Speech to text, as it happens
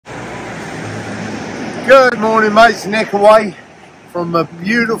Good morning, mates. Nickaway from a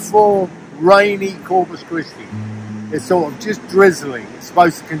beautiful, rainy Corpus Christi. It's sort of just drizzling. It's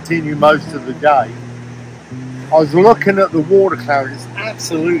supposed to continue most of the day. I was looking at the water cloud. It's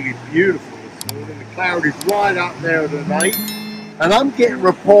absolutely beautiful this morning. The cloud is right up there at an 8. And I'm getting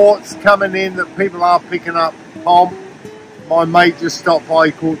reports coming in that people are picking up Pomp. My mate just stopped by,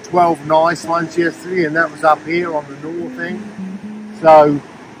 he caught 12 nice ones yesterday, and that was up here on the north end. So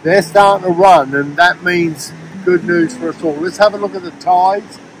they're starting to run, and that means good news for us all. Let's have a look at the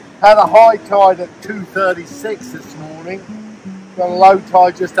tides. Had a high tide at 2:36 this morning. Got a low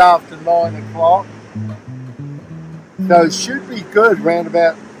tide just after 9 o'clock. So it should be good, around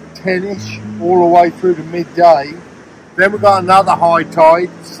about 10-ish, all the way through to midday. Then we've got another high tide,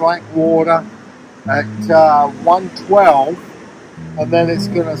 slack water, at 1:12, and then it's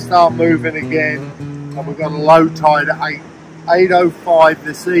going to start moving again, and we've got a low tide at 8:05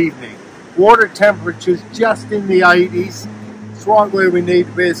 this evening. Water temperature's just in the 80s. It's right where we need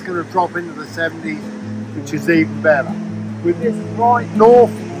to be. It's going to drop into the 70s, which is even better. With this right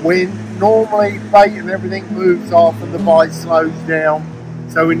north wind, normally bait and everything moves off and the bite slows down,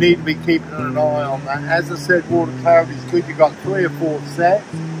 so we need to be keeping an eye on that. As I said, water cloud is good. You've got 3 or 4 sets.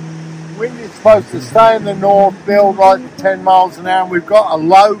 Wind is supposed to stay in the north, build right to 10 miles an hour. We've got a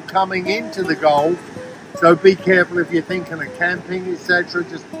low coming into the Gulf, so be careful if you're thinking of camping, etc.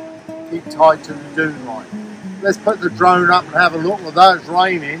 Just keep tight to the dune line. Let's put the drone up and have a look. Although it's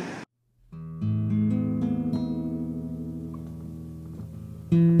raining,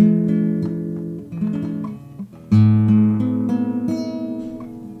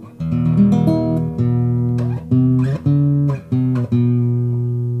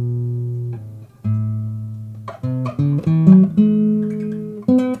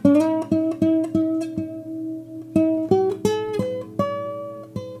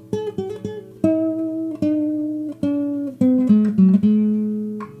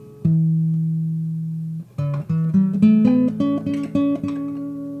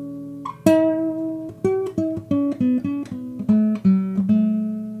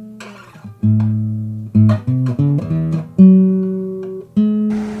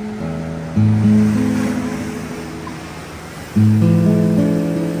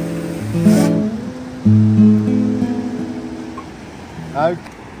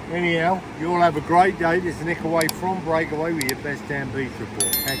 anyhow, you all have a great day. This is Nickaway from Breakaway with your best damn beach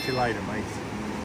report. Catch you later, mates.